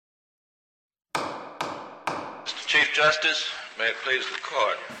Chief Justice, may it please the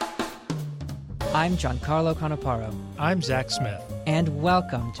court. I'm Giancarlo Canaparo. I'm Zach Smith. And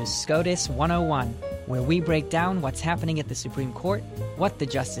welcome to SCOTUS 101, where we break down what's happening at the Supreme Court, what the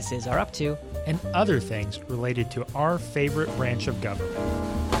justices are up to, and other things related to our favorite branch of government.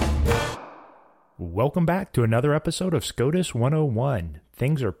 Welcome back to another episode of SCOTUS 101.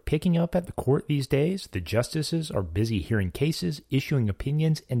 Things are picking up at the court these days. The justices are busy hearing cases, issuing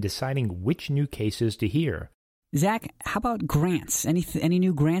opinions, and deciding which new cases to hear. Zach, how about grants? Any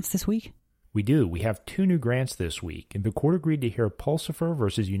new grants this week? We do. We have two new grants this week. And the court agreed to hear Pulsifer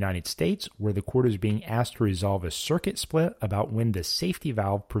versus United States, where the court is being asked to resolve a circuit split about when the safety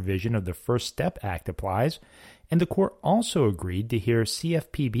valve provision of the First Step Act applies. And the court also agreed to hear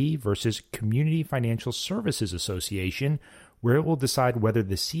CFPB versus Community Financial Services Association, where it will decide whether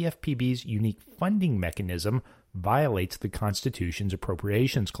the CFPB's unique funding mechanism violates the Constitution's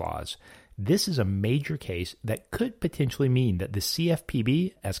appropriations clause. This is a major case that could potentially mean that the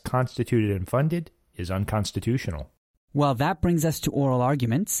CFPB, as constituted and funded, is unconstitutional. Well, that brings us to oral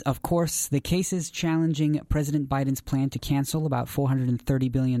arguments. Of course, the cases challenging President Biden's plan to cancel about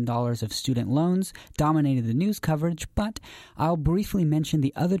 $430 billion of student loans dominated the news coverage, but I'll briefly mention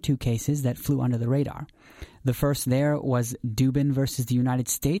the other two cases that flew under the radar. The first there was Dubin versus the United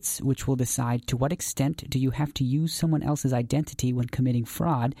States, which will decide to what extent do you have to use someone else's identity when committing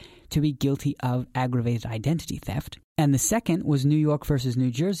fraud to be guilty of aggravated identity theft. And the second was New York versus New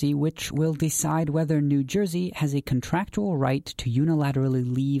Jersey, which will decide whether New Jersey has a contractual right to unilaterally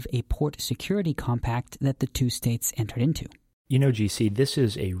leave a port security compact that the two states entered into. You know, GC, this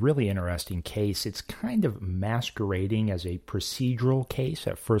is a really interesting case. It's kind of masquerading as a procedural case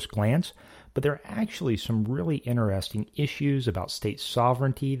at first glance, but there are actually some really interesting issues about state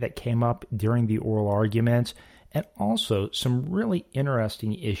sovereignty that came up during the oral arguments, and also some really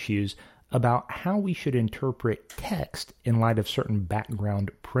interesting issues about how we should interpret text in light of certain background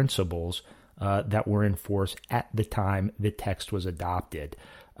principles that were in force at the time the text was adopted.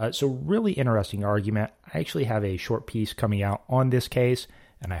 So really interesting argument. I actually have a short piece coming out on this case,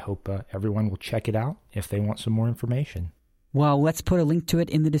 and I hope everyone will check it out if they want some more information. Well, let's put a link to it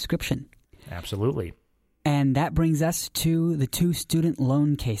in the description. Absolutely. And that brings us to the two student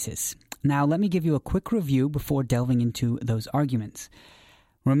loan cases. Now, let me give you a quick review before delving into those arguments.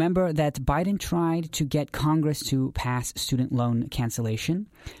 Remember that Biden tried to get Congress to pass student loan cancellation,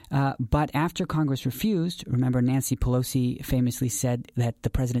 but after Congress refused, remember Nancy Pelosi famously said that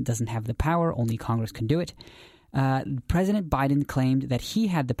the president doesn't have the power, only Congress can do it. President Biden claimed that he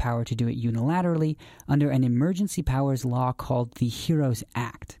had the power to do it unilaterally under an emergency powers law called the HEROES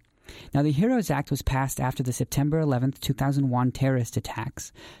Act. Now, the HEROES Act was passed after the September 11, 2001 terrorist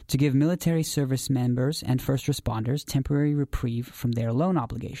attacks to give military service members and first responders temporary reprieve from their loan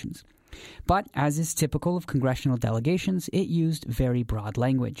obligations. But, as is typical of congressional delegations, it used very broad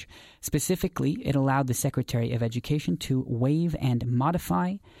language. Specifically, it allowed the Secretary of Education to waive and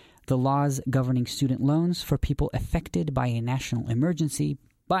modify the laws governing student loans for people affected by a national emergency,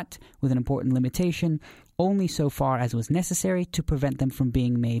 but with an important limitation, only so far as was necessary to prevent them from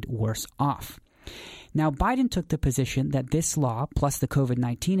being made worse off. Now, Biden took the position that this law, plus the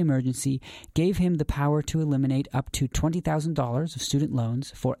COVID-19 emergency, gave him the power to eliminate up to $20,000 of student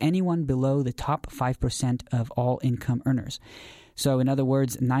loans for anyone below the top 5% of all income earners. So, in other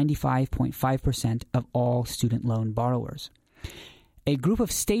words, 95.5% of all student loan borrowers. A group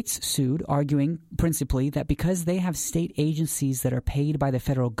of states sued, arguing principally that because they have state agencies that are paid by the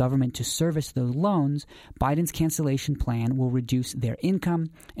federal government to service those loans, Biden's cancellation plan will reduce their income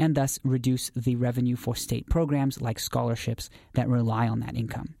and thus reduce the revenue for state programs like scholarships that rely on that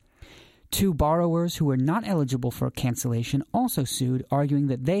income. Two borrowers who were not eligible for cancellation also sued, arguing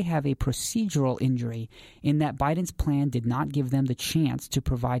that they have a procedural injury in that Biden's plan did not give them the chance to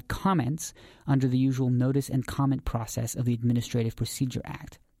provide comments under the usual notice and comment process of the Administrative Procedure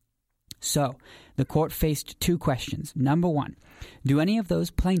Act. So, the court faced two questions. Number one, do any of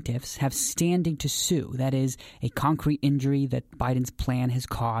those plaintiffs have standing to sue? That is, a concrete injury that Biden's plan has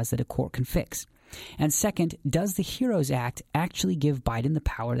caused that a court can fix. And second, does the HEROES Act actually give Biden the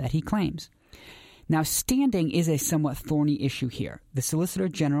power that he claims? Now, standing is a somewhat thorny issue here. The Solicitor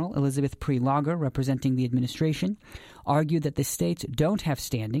General, Elizabeth Prelogar, representing the administration, argued that the states don't have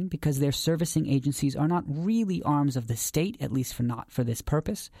standing because their servicing agencies are not really arms of the state, at least not for this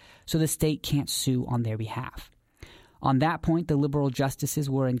purpose, so the state can't sue on their behalf. On that point, the liberal justices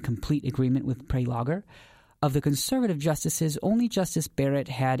were in complete agreement with Prelogar. Of the conservative justices, only Justice Barrett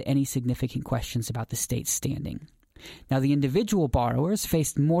had any significant questions about the state's standing. Now, the individual borrowers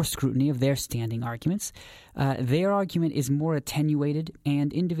faced more scrutiny of their standing arguments. Their argument is more attenuated,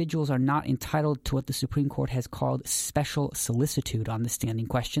 and individuals are not entitled to what the Supreme Court has called special solicitude on the standing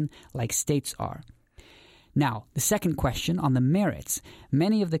question, like states are. Now, the second question on the merits.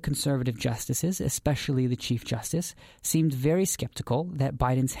 Many of the conservative justices, especially the Chief Justice, seemed very skeptical that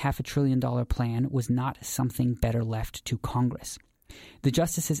Biden's $500 billion plan was not something better left to Congress. The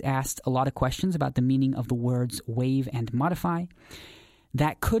justices asked a lot of questions about the meaning of the words waive and modify.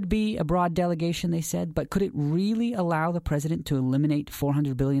 That could be a broad delegation, they said, but could it really allow the president to eliminate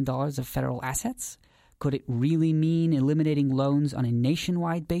 $400 billion of federal assets? Could it really mean eliminating loans on a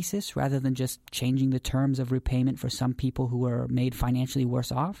nationwide basis rather than just changing the terms of repayment for some people who are made financially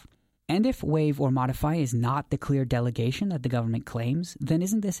worse off? And if waive or modify is not the clear delegation that the government claims, then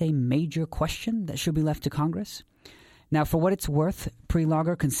isn't this a major question that should be left to Congress? Now, for what it's worth,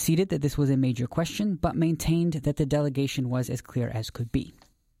 Prelogar conceded that this was a major question, but maintained that the delegation was as clear as could be.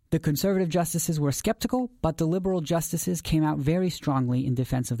 The conservative justices were skeptical, but the liberal justices came out very strongly in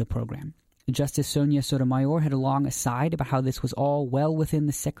defense of the program. Justice Sonia Sotomayor had a long aside about how this was all well within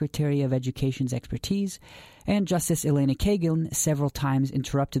the Secretary of Education's expertise, and Justice Elena Kagan several times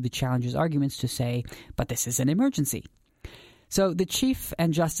interrupted the challenger's arguments to say, but this is an emergency. So the Chief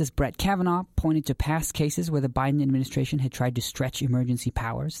and Justice Brett Kavanaugh pointed to past cases where the Biden administration had tried to stretch emergency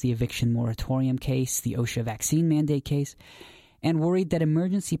powers, the eviction moratorium case, the OSHA vaccine mandate case, and worried that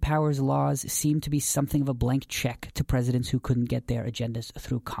emergency powers laws seemed to be something of a blank check to presidents who couldn't get their agendas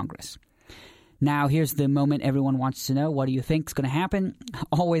through Congress. Now, here's the moment everyone wants to know. What do you think is going to happen?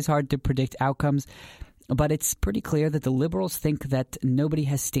 Always hard to predict outcomes, but it's pretty clear that the liberals think that nobody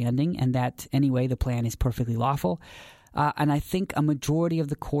has standing and that, anyway, the plan is perfectly lawful. And I think a majority of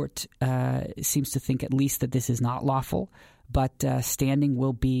the court seems to think at least that this is not lawful, but standing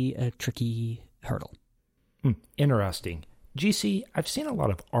will be a tricky hurdle. Interesting. GC, I've seen a lot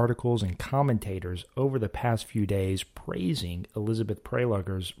of articles and commentators over the past few days praising Elizabeth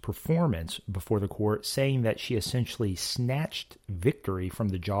Prelogar's performance before the court, saying that she essentially snatched victory from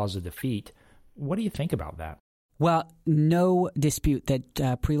the jaws of defeat. What do you think about that? Well, no dispute that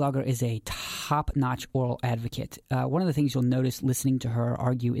Prelogar is a top-notch oral advocate. One of the things you'll notice listening to her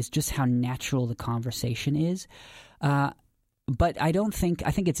argue is just how natural the conversation is. But I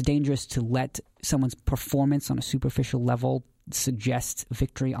think it's dangerous to let someone's performance on a superficial level suggest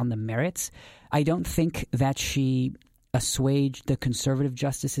victory on the merits. I don't think that she assuaged the conservative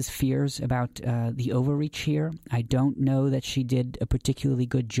justices' fears about the overreach here. I don't know that she did a particularly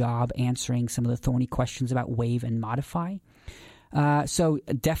good job answering some of the thorny questions about waive and modify. So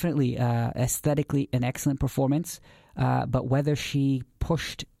definitely aesthetically an excellent performance, but whether she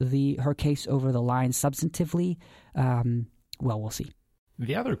pushed her case over the line substantively, well, we'll see.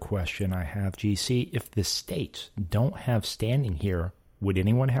 The other question I have, GC, if the states don't have standing here, would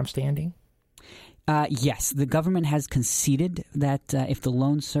anyone have standing? Yes, the government has conceded that if the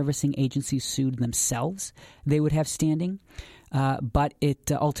loan servicing agencies sued themselves, they would have standing. But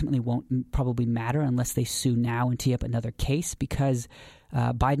it ultimately won't probably matter unless they sue now and tee up another case, because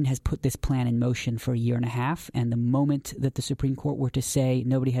Biden has put this plan in motion for a year and a half, and the moment that the Supreme Court were to say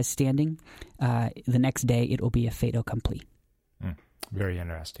nobody has standing, the next day it will be a fait accompli. Very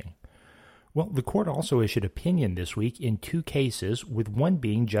interesting. Well, the court also issued opinion this week in two cases, with one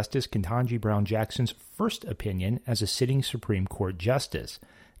being Justice Ketanji Brown Jackson's first opinion as a sitting Supreme Court justice.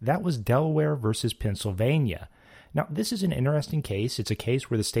 That was Delaware versus Pennsylvania. Now, this is an interesting case. It's a case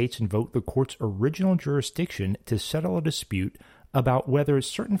where the states invoked the court's original jurisdiction to settle a dispute about whether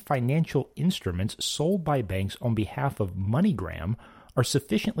certain financial instruments sold by banks on behalf of MoneyGram are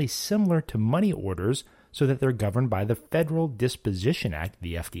sufficiently similar to money orders so that they're governed by the Federal Disposition Act,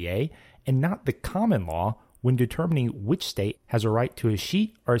 the FDA, and not the common law when determining which state has a right to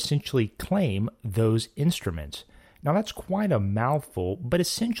escheat or essentially claim those instruments. Now, that's quite a mouthful, but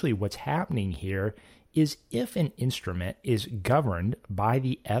essentially what's happening here is if an instrument is governed by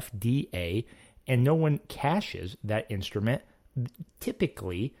the FDA and no one cashes that instrument,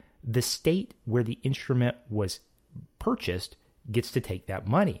 typically the state where the instrument was purchased gets to take that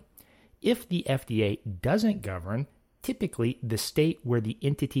money. If the FDA doesn't govern, typically the state where the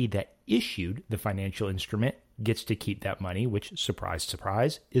entity that issued the financial instrument gets to keep that money, which, surprise,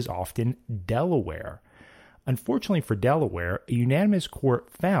 surprise, is often Delaware. Unfortunately for Delaware, a unanimous court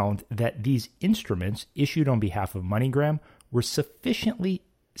found that these instruments issued on behalf of MoneyGram were sufficiently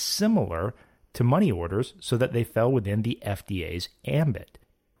similar to money orders so that they fell within the FDA's ambit.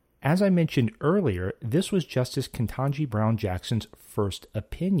 As I mentioned earlier, this was Justice Ketanji Brown Jackson's first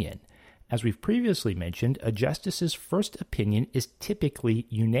opinion. As we've previously mentioned, a justice's first opinion is typically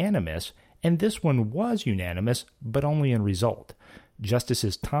unanimous, and this one was unanimous, but only in result.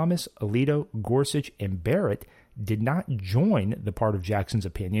 Justices Thomas, Alito, Gorsuch, and Barrett did not join the part of Jackson's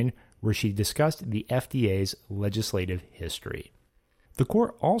opinion where she discussed the FDA's legislative history. The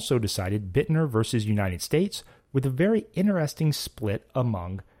court also decided Bittner versus United States with a very interesting split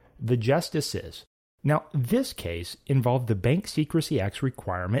among the justices. Now, this case involved the Bank Secrecy Act's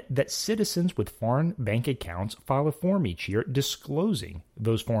requirement that citizens with foreign bank accounts file a form each year disclosing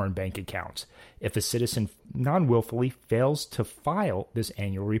those foreign bank accounts. If a citizen non-willfully fails to file this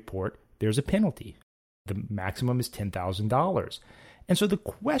annual report, there's a penalty. The maximum is $10,000. And so the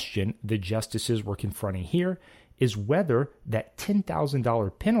question the justices were confronting here is whether that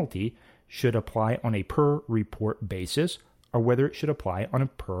 $10,000 penalty should apply on a per-report basis or whether it should apply on a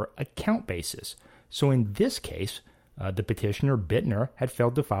per-account basis. So in this case, the petitioner, Bittner, had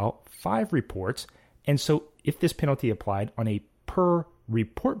failed to file 5 reports, and so if this penalty applied on a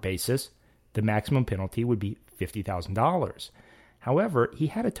per-report basis, the maximum penalty would be $50,000. However, he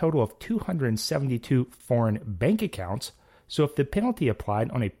had a total of 272 foreign bank accounts, so if the penalty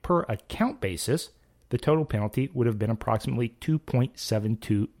applied on a per-account basis, the total penalty would have been approximately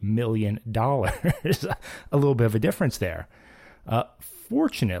 $2.72 million. A little bit of a difference there.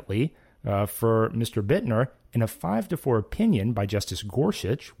 Fortunately, for Mr. Bittner, in a 5-4 opinion by Justice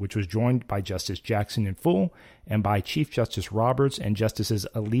Gorsuch, which was joined by Justice Jackson in full, and by Chief Justice Roberts and Justices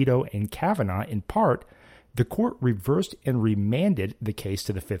Alito and Kavanaugh in part, the court reversed and remanded the case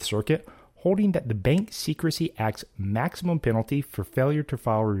to the Fifth Circuit, holding that the Bank Secrecy Act's maximum penalty for failure to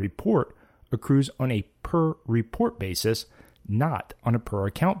file a report accrues on a per-report basis, not on a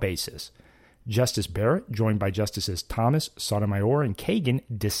per-account basis. Justice Barrett, joined by Justices Thomas, Sotomayor, and Kagan,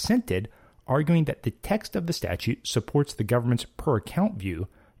 dissented, arguing that the text of the statute supports the government's per-account view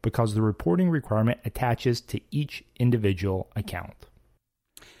because the reporting requirement attaches to each individual account.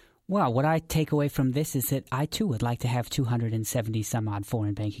 Well, what I take away from this is that I, too, would like to have 270 some odd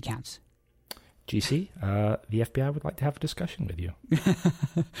foreign bank accounts. GC, the FBI would like to have a discussion with you.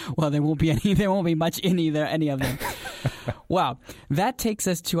 Well, there won't be much in any of them. Well, that takes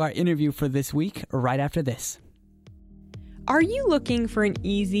us to our interview for this week, right after this. Are you looking for an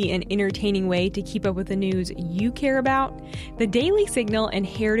easy and entertaining way to keep up with the news you care about? The Daily Signal and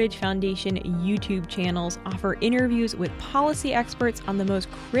Heritage Foundation YouTube channels offer interviews with policy experts on the most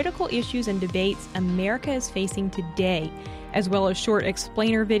critical issues and debates America is facing today, as well as short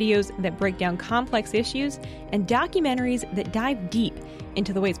explainer videos that break down complex issues and documentaries that dive deep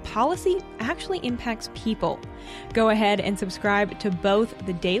into the ways policy actually impacts people. Go ahead and subscribe to both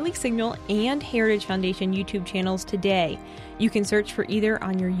the Daily Signal and Heritage Foundation YouTube channels today. You can search for either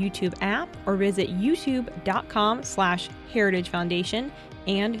on your YouTube app or visit youtube.com/Heritage Foundation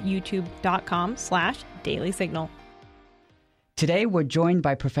and youtube.com/Daily Signal. Today, we're joined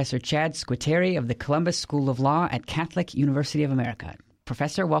by Professor Chad Squitieri of the Columbus School of Law at Catholic University of America.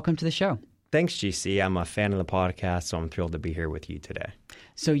 Professor, welcome to the show. Thanks, GC. I'm a fan of the podcast, so I'm thrilled to be here with you today.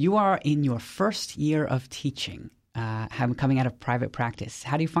 So you are in your first year of teaching, coming out of private practice.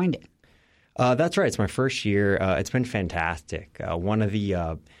 How do you find it? That's right. It's my first year. It's been fantastic. One of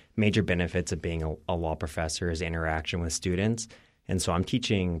the major benefits of being a law professor is interaction with students. And so I'm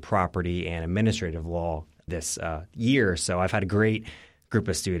teaching property and administrative law this year. So I've had a great group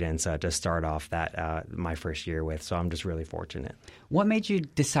of students to start off that my first year with. So I'm just really fortunate. What made you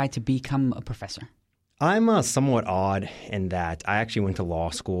decide to become a professor? I'm somewhat odd in that I actually went to law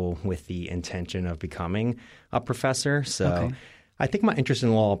school with the intention of becoming a professor. So okay. I think my interest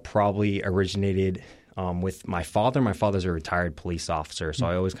in law probably originated with my father. My father's a retired police officer, so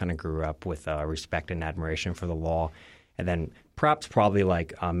I always kind of grew up with respect and admiration for the law. And then perhaps probably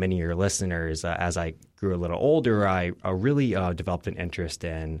like many of your listeners, as I grew a little older, I really developed an interest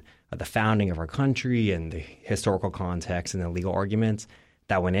in the founding of our country and the historical context and the legal arguments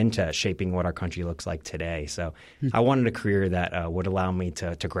that went into shaping what our country looks like today. So I wanted a career that would allow me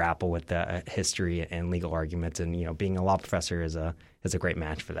to grapple with the history and legal arguments. And, being a law professor is a great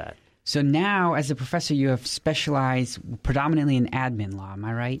match for that. So now, as a professor, you have specialized predominantly in admin law. Am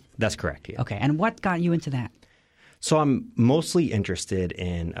I right? That's correct, yeah. Okay. And what got you into that? So I'm mostly interested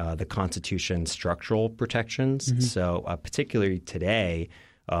in the Constitution's structural protections. Mm-hmm. So particularly today,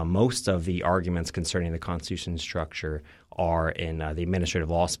 most of the arguments concerning the Constitution's structure are in the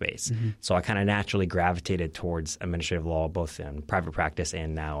administrative law space. Mm-hmm. So I kind of naturally gravitated towards administrative law, both in private practice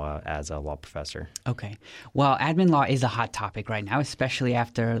and now as a law professor. Okay. Well, admin law is a hot topic right now, especially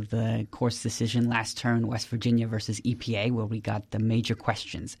after the court's decision last term, West Virginia versus EPA, where we got the major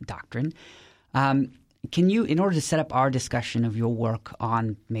questions doctrine. Can you, in order to set up our discussion of your work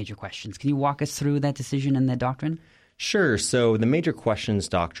on major questions, can you walk us through that decision and the doctrine? Sure. So the major questions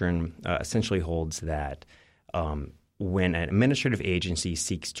doctrine essentially holds that when an administrative agency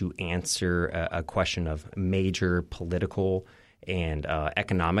seeks to answer a question of major political and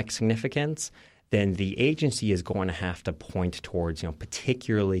economic significance, then the agency is going to have to point towards,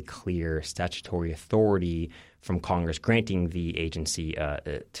 particularly clear statutory authority from Congress granting the agency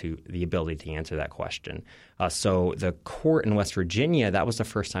to the ability to answer that question. So the court in West Virginia, that was the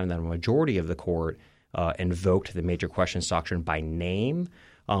first time that a majority of the court invoked the major questions doctrine by name.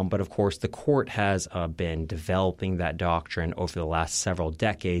 But of course, the court has been developing that doctrine over the last several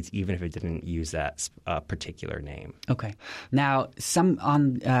decades, even if it didn't use that particular name. Okay. Now,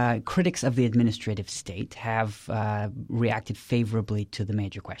 some critics of the administrative state have reacted favorably to the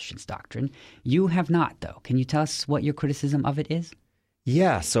major questions doctrine. You have not, though. Can you tell us what your criticism of it is?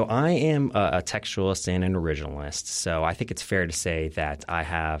 Yeah, so I am a textualist and an originalist, so I think it's fair to say that I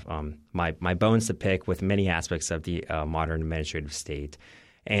have my bones to pick with many aspects of the modern administrative state.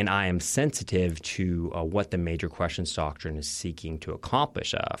 And I am sensitive to what the major questions doctrine is seeking to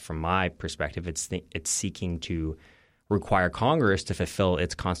accomplish. From my perspective, it's seeking to require Congress to fulfill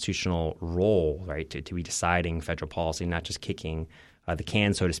its constitutional role, right, to be deciding federal policy, not just kicking the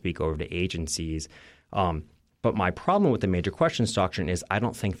can, so to speak, over to agencies. But my problem with the major questions doctrine is I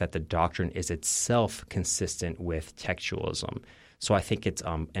don't think that the doctrine is itself consistent with textualism. So I think it's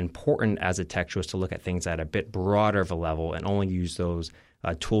important as a textualist to look at things at a bit broader of a level and only use those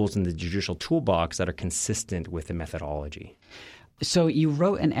tools in the judicial toolbox that are consistent with the methodology. So you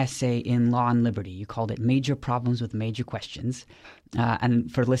wrote an essay in Law and Liberty. You called it Major Problems with Major Questions.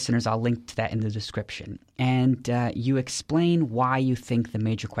 And for listeners, I'll link to that in the description. And you explain why you think the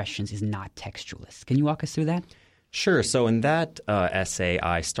major questions is not textualist. Can you walk us through that? Sure. So in that essay,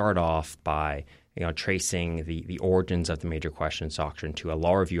 I start off by tracing the origins of the major questions doctrine to a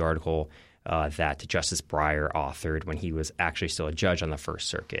law review article that Justice Breyer authored when he was actually still a judge on the First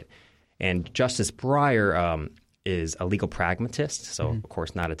Circuit. And Justice Breyer is a legal pragmatist, so of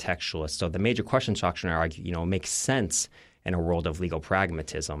course not a textualist. So the major questions doctrine, I argue, makes sense in a world of legal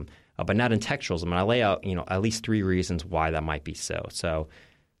pragmatism, but not in textualism. And I lay out, at least three reasons why that might be so. So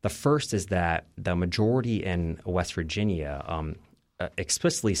the first is that the majority in West Virginia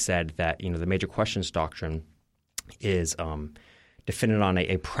explicitly said that, the major questions doctrine is defended on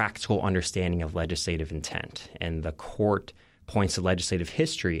a practical understanding of legislative intent. And the court points to legislative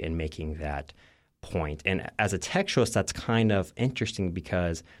history in making that point. And as a textualist, that's kind of interesting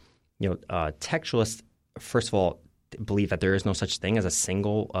because, textualists, first of all, believe that there is no such thing as a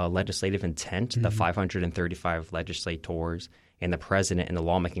single legislative intent. The 535 legislators and the president in the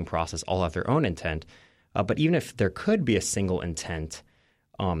lawmaking process all have their own intent. But even if there could be a single intent,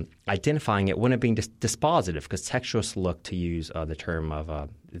 identifying it wouldn't be dispositive because textualists look, to use the term of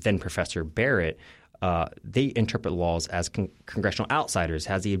then Professor Barrett, they interpret laws as congressional outsiders,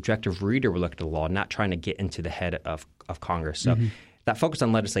 as the objective reader would look at the law, not trying to get into the head of Congress. So that focus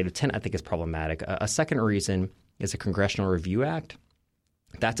on legislative intent, I think, is problematic. A second reason is the Congressional Review Act.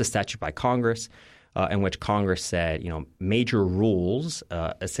 That's a statute by Congress in which Congress said, major rules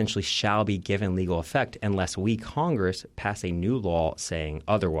essentially shall be given legal effect unless we, Congress, pass a new law saying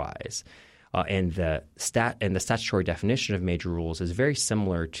otherwise. And the statutory definition of major rules is very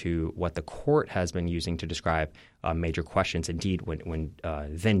similar to what the court has been using to describe major questions. Indeed, when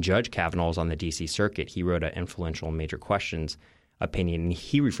then Judge Kavanaugh was on the D.C. Circuit, he wrote an influential major questions opinion, and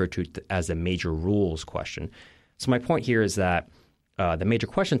he referred to it as a major rules question. So my point here is that the major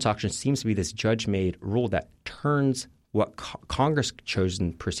questions doctrine seems to be this judge-made rule that turns what Congress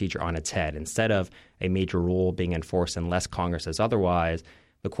chosen procedure on its head. Instead of a major rule being enforced unless Congress says otherwise,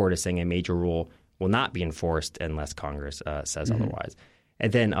 the court is saying a major rule will not be enforced unless Congress says otherwise.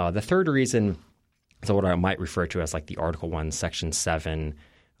 And then the third reason is what I might refer to as like the Article I, Section 7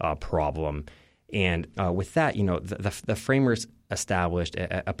 problem. And with that, the framers established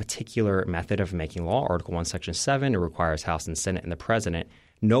a particular method of making law. Article I, Section 7, it requires House and Senate and the President.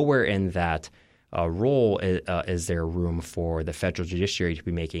 Nowhere in that role is there room for the federal judiciary to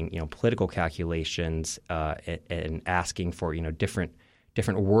be making political calculations and asking for different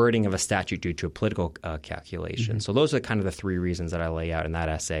wording of a statute due to a political calculation. So those are kind of the three reasons that I lay out in that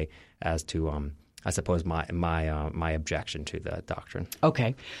essay as to I suppose my objection to the doctrine.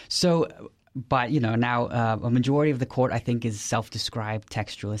 Okay, so. But, now a majority of the court, I think, is self-described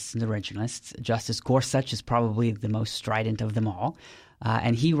textualists and originalists. Justice Gorsuch is probably the most strident of them all.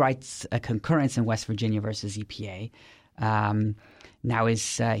 And he writes a concurrence in West Virginia versus EPA Now,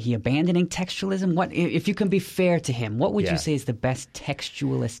 is he abandoning textualism? What, if you can be fair to him, what would you say is the best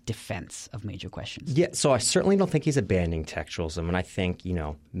textualist defense of major questions? Yeah, so I certainly don't think he's abandoning textualism. And I think,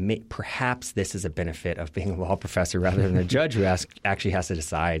 perhaps this is a benefit of being a law professor rather than a judge who actually has to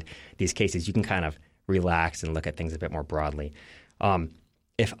decide these cases. You can kind of relax and look at things a bit more broadly.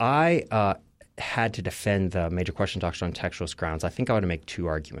 If I had to defend the major question doctrine on textualist grounds, I think I would make two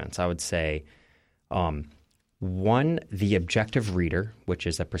arguments. I would say, one, the objective reader, which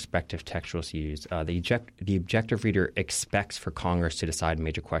is a perspective textualists use, the objective reader expects for Congress to decide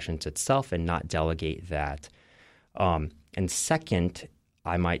major questions itself and not delegate that. And second,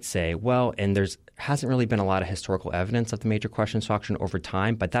 I might say, well, and there's hasn't really been a lot of historical evidence of the major questions doctrine over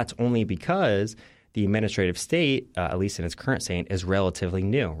time, but that's only because the administrative state, at least in its current state, is relatively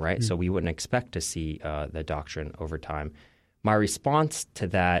new, right? Mm-hmm. So we wouldn't expect to see the doctrine over time. My response to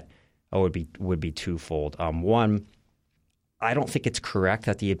that would be twofold. One, I don't think it's correct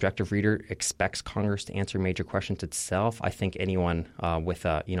that the objective reader expects Congress to answer major questions itself. I think anyone with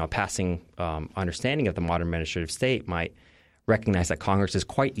a passing understanding of the modern administrative state might recognize that Congress is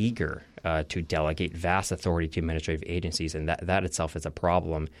quite eager to delegate vast authority to administrative agencies, and that itself is a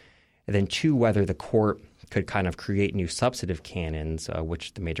problem. And then two, whether the court could kind of create new substantive canons,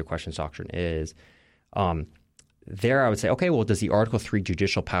 which the major questions doctrine is. There I would say, okay, well, does the Article III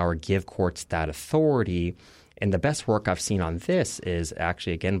judicial power give courts that authority? And the best work I've seen on this is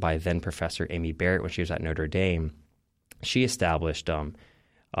actually, again, by then-Professor Amy Barrett when she was at Notre Dame. She established, for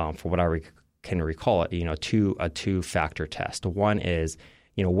what I can recall, a two-factor test. One is,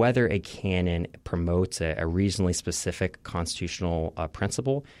 whether a canon promotes a reasonably specific constitutional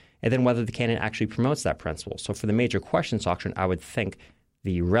principle, and then whether the canon actually promotes that principle. So for the major questions doctrine, I would think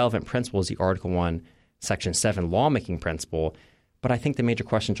the relevant principle is the Article I, Section 7 lawmaking principle, but I think the major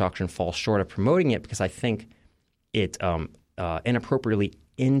questions doctrine falls short of promoting it because I think it inappropriately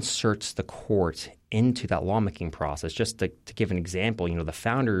inserts the court into that lawmaking process. Just to give an example, the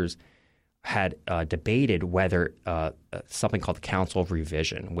founders had debated whether something called the Council of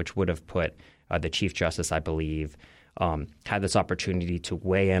Revision, which would have put the Chief Justice, I believe, had this opportunity to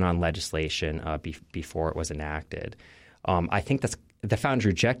weigh in on legislation before it was enacted. I think the founders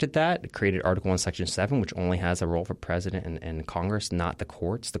rejected that. It created Article I, Section 7, which only has a role for president and Congress, not the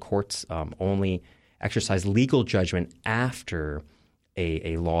courts. The courts only exercise legal judgment after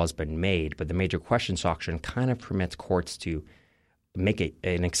a law has been made. But the major questions doctrine kind of permits courts to make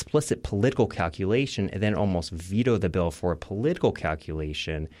an explicit political calculation and then almost veto the bill for a political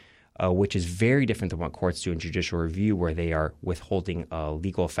calculation, which is very different than what courts do in judicial review, where they are withholding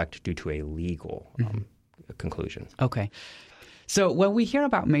legal effect due to a legal conclusion. Okay. So when we hear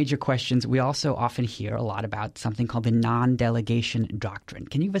about major questions, we also often hear a lot about something called the non-delegation doctrine.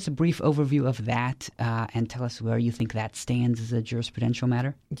 Can you give us a brief overview of that and tell us where you think that stands as a jurisprudential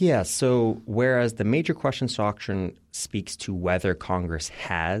matter? Yeah. So whereas the major questions doctrine speaks to whether Congress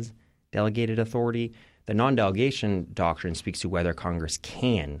has delegated authority, the non-delegation doctrine speaks to whether Congress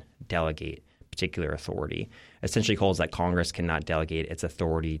can delegate particular authority. Essentially holds that Congress cannot delegate its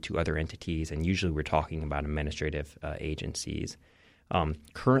authority to other entities, and usually we're talking about administrative agencies.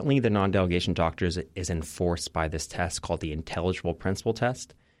 Currently, the non-delegation doctrine is enforced by this test called the intelligible principle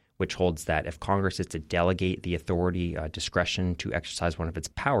test, which holds that if Congress is to delegate the authority discretion to exercise one of its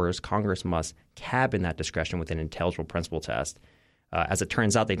powers, Congress must cabin that discretion with an intelligible principle test. As it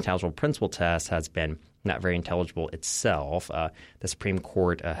turns out, the intelligible principle test has been not very intelligible itself. The Supreme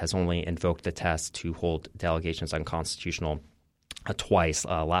Court has only invoked the test to hold delegations unconstitutional twice,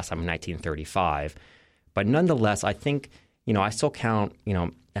 last time in 1935. But nonetheless, I think, I still count,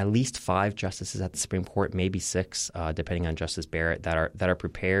 at least 5 justices at the Supreme Court, maybe 6, depending on Justice Barrett, that are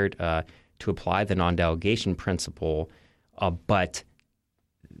prepared to apply the non-delegation principle, but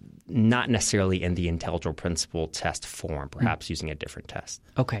not necessarily in the intelligible principle test form, perhaps using a different test.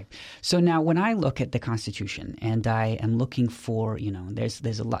 Okay. So now when I look at the Constitution and I am looking for,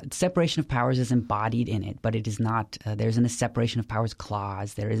 there's a lot, separation of powers is embodied in it, but it is not, there isn't a separation of powers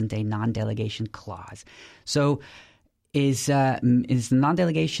clause. There isn't a non-delegation clause. So is the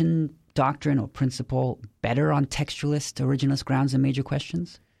non-delegation doctrine or principle better on textualist, originalist grounds than major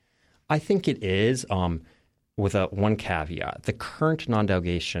questions? I think it is. With one caveat, the current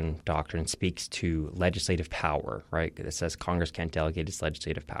non-delegation doctrine speaks to legislative power, right? It says Congress can't delegate its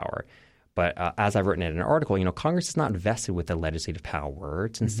legislative power. But as I've written in an article, Congress is not vested with the legislative power.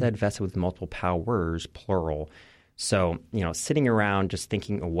 It's instead vested with multiple powers, plural. So, sitting around just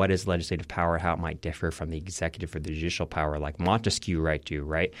thinking what is legislative power, how it might differ from the executive or the judicial power, like Montesquieu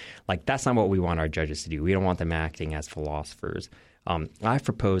right? Like that's not what we want our judges to do. We don't want them acting as philosophers. I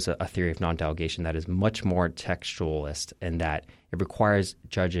propose a theory of non-delegation that is much more textualist in that it requires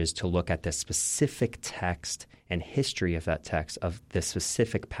judges to look at the specific text and history of that text of the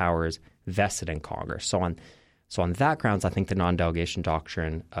specific powers vested in Congress. So on that grounds, I think the non-delegation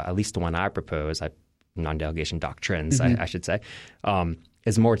doctrine, at least the one I propose, non-delegation doctrines, I should say,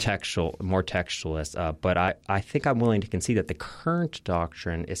 is more textualist. But I think I'm willing to concede that the current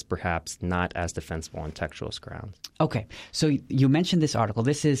doctrine is perhaps not as defensible on textualist grounds. Okay. So you mentioned this article.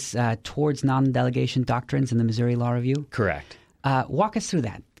 This is Towards Non-Delegation Doctrines in the Missouri Law Review? Correct. Walk us through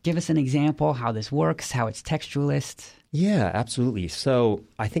that. Give us an example, how this works, how it's textualist. Yeah, absolutely. So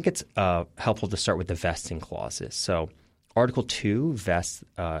I think it's helpful to start with the vesting clauses. So Article 2 vests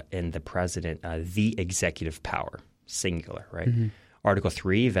in the president the executive power, singular, right? Mm-hmm. Article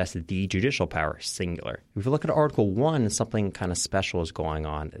 3 vests the judicial power, singular. If you look at Article 1, something kind of special is going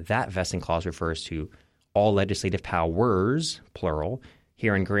on. That vesting clause refers to all legislative powers, plural,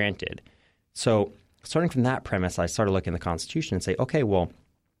 herein granted. So starting from that premise, I started looking at the Constitution and say, okay, well,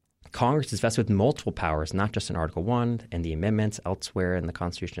 Congress is vested with multiple powers, not just in Article 1 and the amendments elsewhere in the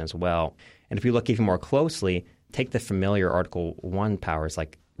Constitution as well. And if you look even more closely, take the familiar Article 1 powers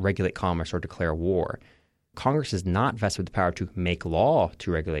like regulate commerce or declare war. Congress is not vested with the power to make law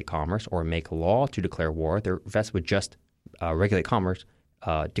to regulate commerce or make law to declare war. They're vested with just regulate commerce,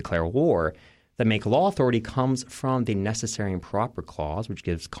 declare war. The make law authority comes from the necessary and proper clause, which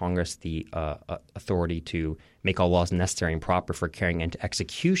gives Congress the authority to make all laws necessary and proper for carrying into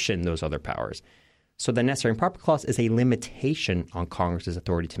execution those other powers. So the necessary and proper clause is a limitation on Congress's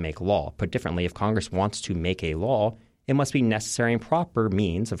authority to make law. Put differently, if Congress wants to make a law, it must be necessary and proper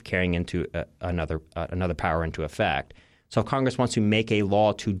means of carrying into another power into effect. So if Congress wants to make a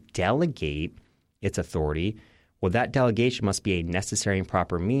law to delegate its authority, well, that delegation must be a necessary and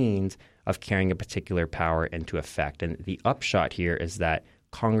proper means of carrying a particular power into effect. And the upshot here is that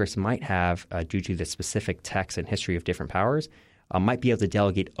Congress might have, due to the specific text and history of different powers, might be able to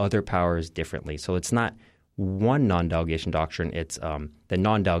delegate other powers differently. So it's not one non-delegation doctrine. It's the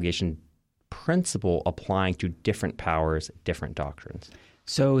non-delegation principle applying to different powers, different doctrines.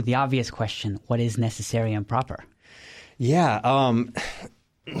 So the obvious question, what is necessary and proper? Yeah.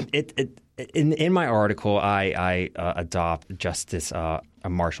 In my article, I adopt Justice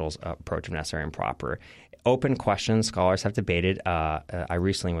Marshall's approach of necessary and proper. Open questions scholars have debated. I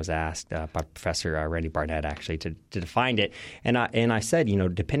recently was asked by Professor Randy Barnett actually to define it, and I said,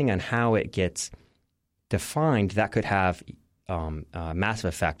 depending on how it gets defined, that could have a massive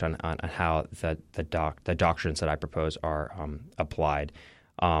effect on how the doctrines that I propose are applied.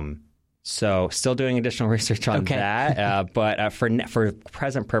 So still doing additional research on that, but for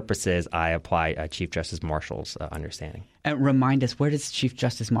present purposes, I apply Chief Justice Marshall's understanding. And remind us, where does Chief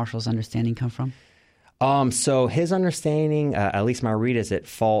Justice Marshall's understanding come from? So his understanding, at least my read, is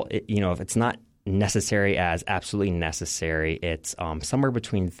if it's not necessary as absolutely necessary, it's somewhere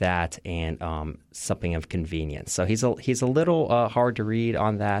between that and something of convenience. So he's a little hard to read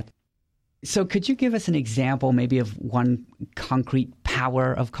on that. So could you give us an example maybe of one concrete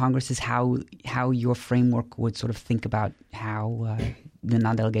power of Congress's, how your framework would sort of think about how the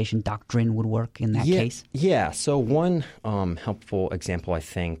non-delegation doctrine would work in that case? Yeah. So one helpful example, I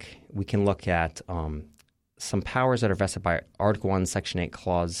think, we can look at some powers that are vested by Article 1, Section 8,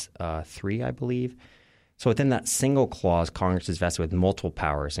 Clause 3, I believe. So within that single clause, Congress is vested with multiple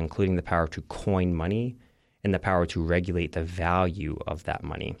powers, including the power to coin money and the power to regulate the value of that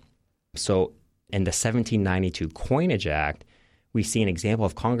money. So in the 1792 Coinage Act, we see an example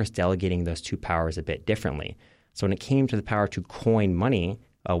of Congress delegating those two powers a bit differently. So when it came to the power to coin money,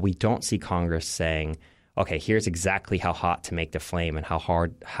 we don't see Congress saying, okay, here's exactly how hot to make the flame and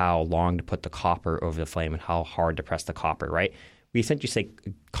how long to put the copper over the flame and how hard to press the copper, right? We essentially say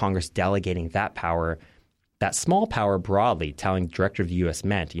Congress delegating that power, that small power broadly, telling the Director of the U.S.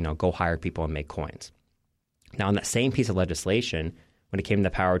 Mint, go hire people and make coins. Now, in that same piece of legislation, when it came to the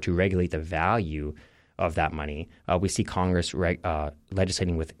power to regulate the value of that money, we see Congress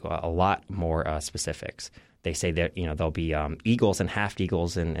legislating with a lot more specifics. They say that there'll be eagles and half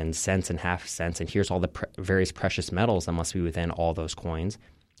eagles and cents and half cents, and here's all the various precious metals that must be within all those coins,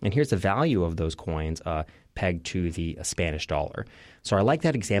 and here's the value of those coins pegged to the Spanish dollar. So I like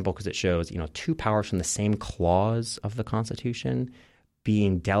that example because it shows two powers from the same clause of the Constitution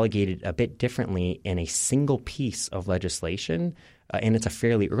being delegated a bit differently in a single piece of legislation. And it's a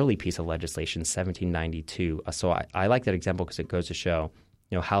fairly early piece of legislation, 1792. So I like that example because it goes to show,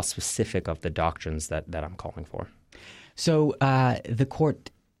 how specific of the doctrines that I'm calling for. So the court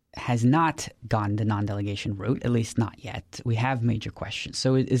has not gone the non-delegation route, at least not yet. We have major questions.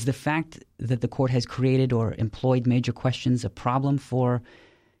 So is the fact that the court has created or employed major questions a problem for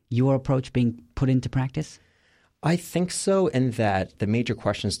your approach being put into practice? I think so, in that the major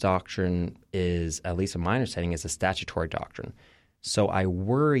questions doctrine is, at least in my understanding, is a statutory doctrine. So I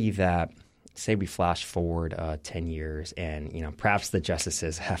worry that, say we flash forward 10 years and, perhaps the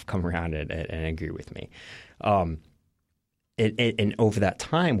justices have come around and agree with me. And over that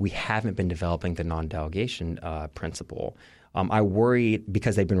time, we haven't been developing the non-delegation principle. I worry,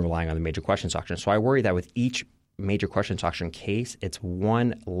 because they've been relying on the major questions doctrine. So I worry that with each major questions doctrine case, it's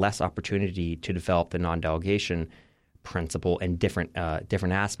one less opportunity to develop the non-delegation principle in different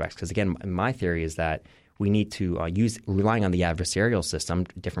aspects. Because again, my theory is that we need to relying on the adversarial system,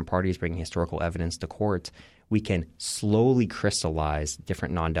 different parties bringing historical evidence to court, we can slowly crystallize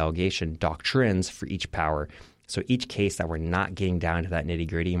different non-delegation doctrines for each power. So each case that we're not getting down to that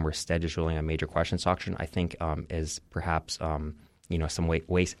nitty-gritty and we're instead just relying on major questions doctrine, I think is perhaps a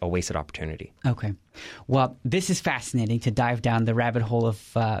wasted opportunity. Okay. Well, this is fascinating to dive down the rabbit hole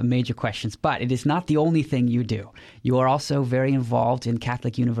of major questions, but it is not the only thing you do. You are also very involved in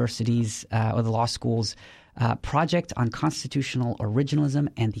Catholic universities or the law schools project on constitutional originalism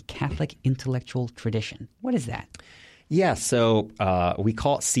and the Catholic intellectual tradition. What is that? Yeah, so we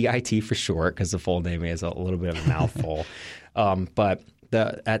call it CIT for short because the full name is a little bit of a mouthful. But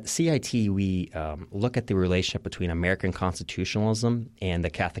at CIT, we look at the relationship between American constitutionalism and the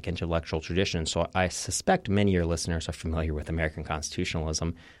Catholic intellectual tradition. So I suspect many of your listeners are familiar with American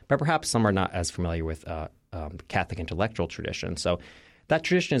constitutionalism, but perhaps some are not as familiar with Catholic intellectual tradition. So that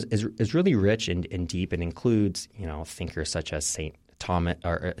tradition is really rich and deep and includes thinkers such as St. Thomas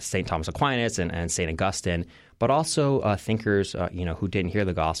Aquinas and St. Augustine, but also thinkers who didn't hear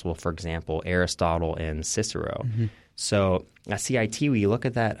the gospel, for example, Aristotle and Cicero. Mm-hmm. So at CIT, we look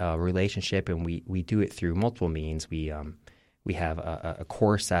at that relationship and we do it through multiple means. We have a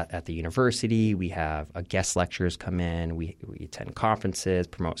course at the university. We have guest lectures come in. We attend conferences,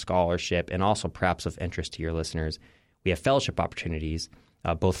 promote scholarship, and also perhaps of interest to your listeners, we have fellowship opportunities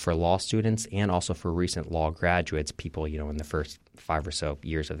both for law students and also for recent law graduates, people in the first 5 or so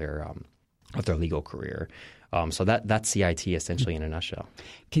years of their legal career. So that's CIT essentially in a nutshell.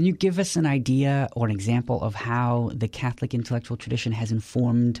 Can you give us an idea or an example of how the Catholic intellectual tradition has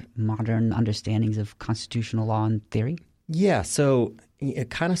informed modern understandings of constitutional law and theory? Yeah, so it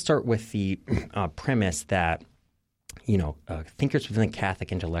kind of start with the premise that thinkers within the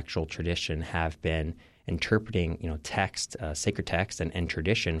Catholic intellectual tradition have been interpreting text, sacred text and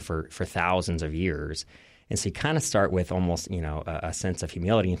tradition for thousands of years. And so you kind of start with almost, a sense of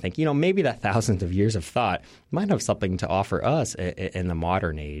humility and think, maybe that thousands of years of thought might have something to offer us in the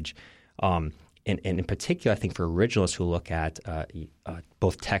modern age. And in particular, I think for originalists who look at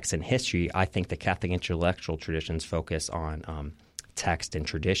both text and history, I think the Catholic intellectual tradition's focus on text and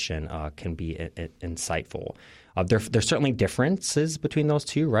tradition can be insightful. There's certainly differences between those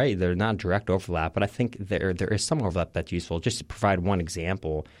two, right? They're not direct overlap, but I think there is some overlap that's useful. Just to provide one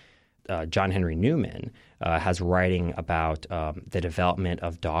example, John Henry Newman has writing about the development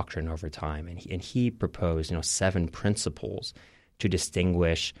of doctrine over time, and he proposed 7 principles to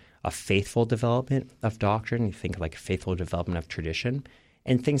distinguish a faithful development of doctrine. You think like a faithful development of tradition,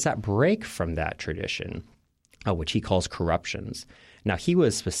 and things that break from that tradition, which he calls corruptions. Now, he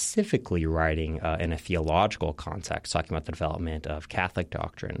was specifically writing in a theological context, talking about the development of Catholic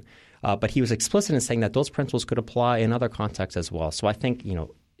doctrine, but he was explicit in saying that those principles could apply in other contexts as well. So I think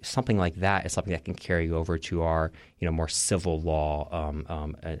something like that is something that can carry over to our more civil law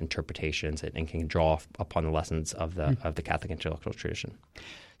interpretations and can draw upon the lessons of the Catholic intellectual tradition.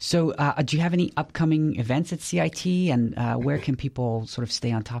 So do you have any upcoming events at CIT, and where can people sort of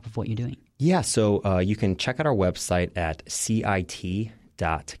stay on top of what you're doing? Yeah, so you can check out our website at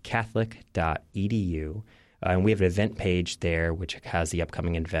cit.catholic.edu. And we have an event page there which has the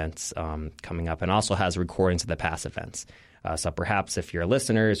upcoming events coming up and also has recordings of the past events. So perhaps if you're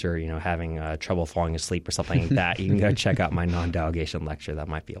listeners or having trouble falling asleep or something like that, you can go check out my non-delegation lecture. That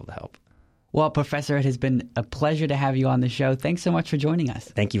might be able to help. Well, Professor, it has been a pleasure to have you on the show. Thanks so much for joining us.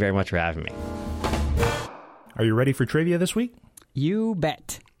 Thank you very much for having me. Are you ready for trivia this week? You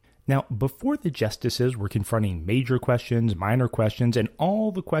bet. Now, before the justices were confronting major questions, minor questions, and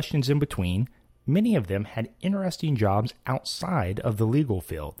all the questions in between, many of them had interesting jobs outside of the legal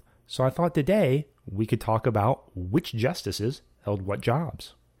field. So I thought today we could talk about which justices held what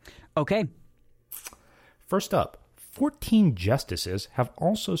jobs. Okay. First up, 14 justices have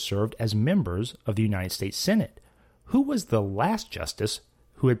also served as members of the United States Senate. Who was the last justice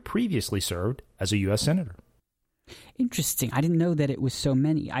who had previously served as a U.S. Senator? Interesting. I didn't know that it was so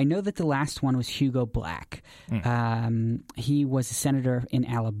many. I know that the last one was Hugo Black. He was a senator in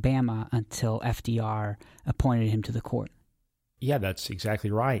Alabama until FDR appointed him to the court. Yeah, that's exactly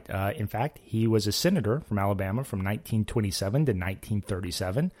right. In fact, he was a senator from Alabama from 1927 to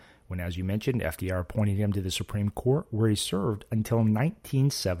 1937, when, as you mentioned, FDR appointed him to the Supreme Court, where he served until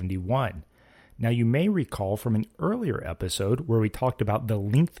 1971. Now, you may recall from an earlier episode where we talked about the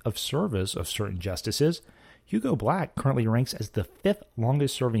length of service of certain justices. Hugo Black currently ranks as the 5th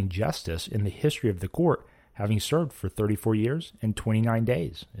longest-serving justice in the history of the court, having served for 34 years and 29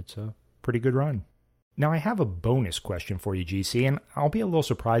 days. It's a pretty good run. Now, I have a bonus question for you, GC, and I'll be a little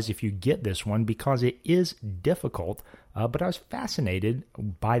surprised if you get this one because it is difficult, but I was fascinated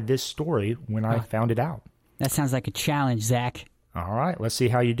by this story when I found it out. That sounds like a challenge, Zach. All right, let's see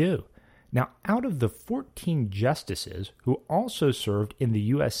how you do. Now, out of the 14 justices who also served in the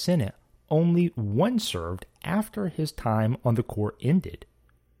U.S. Senate, only one served after his time on the court ended.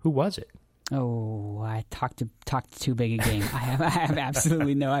 Who was it? Oh, I talked too big a game. I have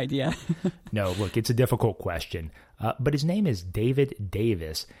absolutely no idea. No, look, it's a difficult question. But his name is David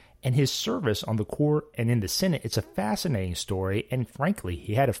Davis, and his service on the court and in the Senate, it's a fascinating story, and frankly,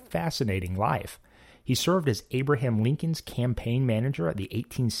 he had a fascinating life. He served as Abraham Lincoln's campaign manager at the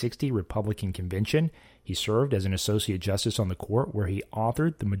 1860 Republican Convention. He served as an associate justice on the court, where he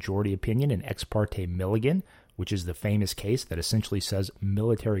authored the majority opinion in Ex parte Milligan, which is the famous case that essentially says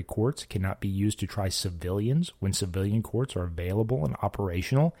military courts cannot be used to try civilians when civilian courts are available and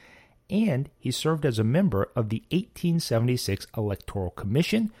operational. And he served as a member of the 1876 Electoral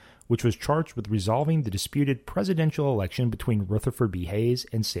Commission, which was charged with resolving the disputed presidential election between Rutherford B. Hayes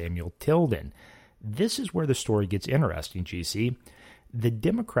and Samuel Tilden. This is where the story gets interesting, GC. The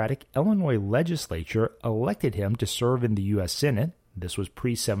Democratic Illinois legislature elected him to serve in the U.S. Senate. This was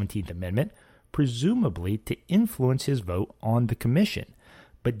pre-17th Amendment, presumably to influence his vote on the commission.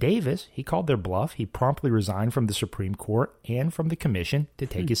 But Davis, he called their bluff. He promptly resigned from the Supreme Court and from the commission to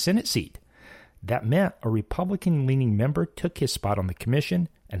take his Senate seat. That meant a Republican-leaning member took his spot on the commission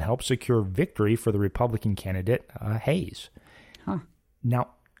and helped secure victory for the Republican candidate, Hayes. Now,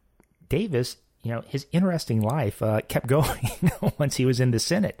 Davis, his interesting life kept going once he was in the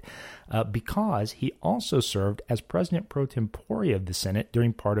Senate because he also served as president pro tempore of the Senate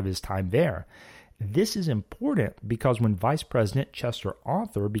during part of his time there. This is important because when Vice President Chester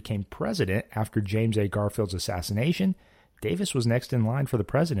Arthur became president after James A. Garfield's assassination, Davis was next in line for the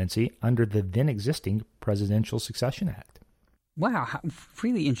presidency under the then-existing Presidential Succession Act. Wow,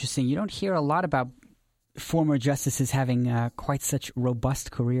 really interesting. You don't hear a lot about former justices having quite such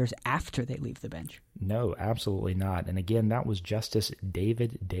robust careers after they leave the bench. No, absolutely not. And again, that was Justice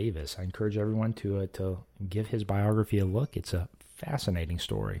David Davis. I encourage everyone to give his biography a look. It's a fascinating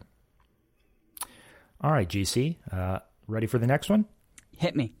story. All right, GC, ready for the next one?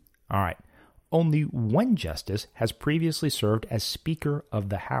 Hit me. All right. Only one justice has previously served as Speaker of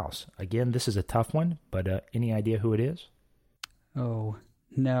the House. Again, this is a tough one, but any idea who it is? Oh,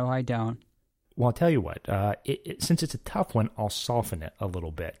 no, I don't. Well, I'll tell you what. Since it's a tough one, I'll soften it a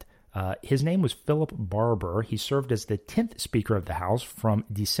little bit. His name was Philip Barber. He served as the 10th Speaker of the House from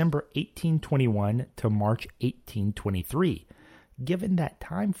December 1821 to March 1823. Given that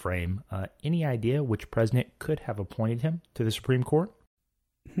time frame, any idea which president could have appointed him to the Supreme Court?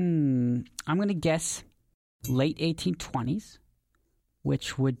 I'm going to guess late 1820s,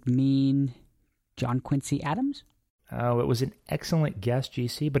 which would mean John Quincy Adams? It was an excellent guess,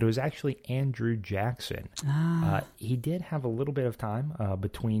 GC, but it was actually Andrew Jackson. He did have a little bit of time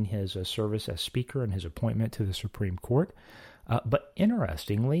between his service as Speaker and his appointment to the Supreme Court. But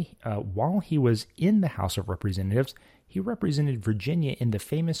interestingly, while he was in the House of Representatives, he represented Virginia in the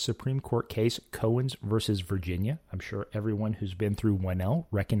famous Supreme Court case Cohens versus Virginia. I'm sure everyone who's been through 1L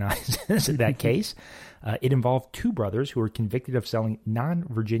recognizes that case. It involved two brothers who were convicted of selling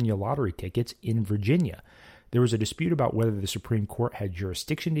non-Virginia lottery tickets in Virginia. There was a dispute about whether the Supreme Court had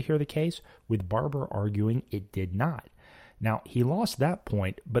jurisdiction to hear the case, with Barber arguing it did not. Now, he lost that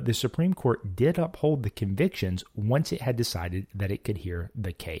point, but the Supreme Court did uphold the convictions once it had decided that it could hear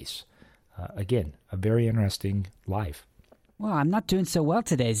the case. Again, a very interesting life. Well, I'm not doing so well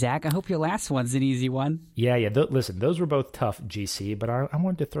today, Zach. I hope your last one's an easy one. Yeah. Listen, those were both tough, GC, but I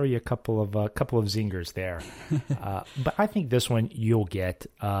wanted to throw you a couple of zingers there. But I think this one you'll get.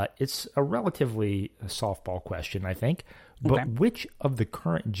 It's a relatively softball question, I think. But Okay. Which of the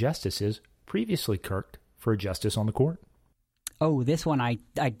current justices previously clerked for a justice on the court? Oh, this one I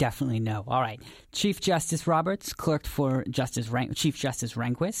definitely know. All right. Chief Justice Roberts clerked for Chief Justice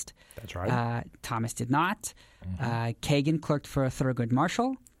Rehnquist. That's right. Thomas did not. Kagan clerked for Thurgood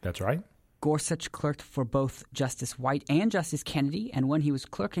Marshall. That's right. Gorsuch clerked for both Justice White and Justice Kennedy, and when he was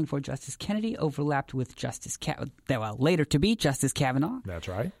clerking for Justice Kennedy, overlapped with later to be Justice Kavanaugh. That's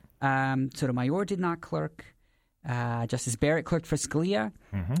right. Sotomayor did not clerk. Justice Barrett clerked for Scalia,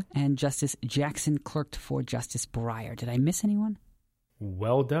 and Justice Jackson clerked for Justice Breyer. Did I miss anyone?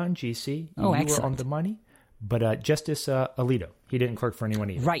 Well done, GC. Oh, you excellent. were on the money. But Justice Alito, he didn't clerk for anyone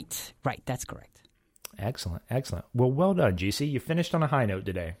either. Right. That's correct. Excellent. Well done, GC. You finished on a high note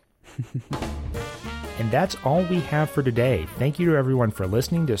today. And that's all we have for today. Thank you to everyone for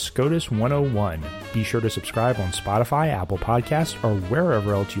listening to SCOTUS 101. Be sure to subscribe on Spotify, Apple Podcasts, or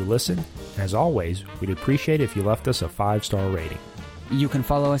wherever else you listen. And as always, we'd appreciate if you left us a 5-star rating. You can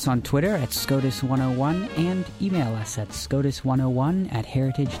follow us on Twitter at SCOTUS101 and email us at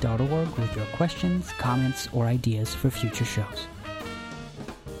SCOTUS101@heritage.org with your questions, comments, or ideas for future shows.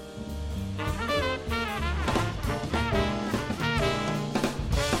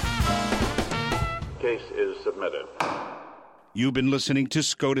 Case is submitted. You've been listening to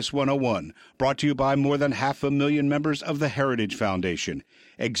SCOTUS 101, brought to you by more than 500,000 members of the Heritage Foundation.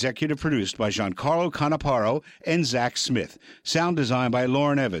 Executive produced by Giancarlo Canaparo and Zach Smith. Sound designed by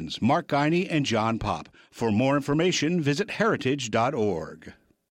Lauren Evans, Mark Guiney, and John Pop. For more information, visit heritage.org.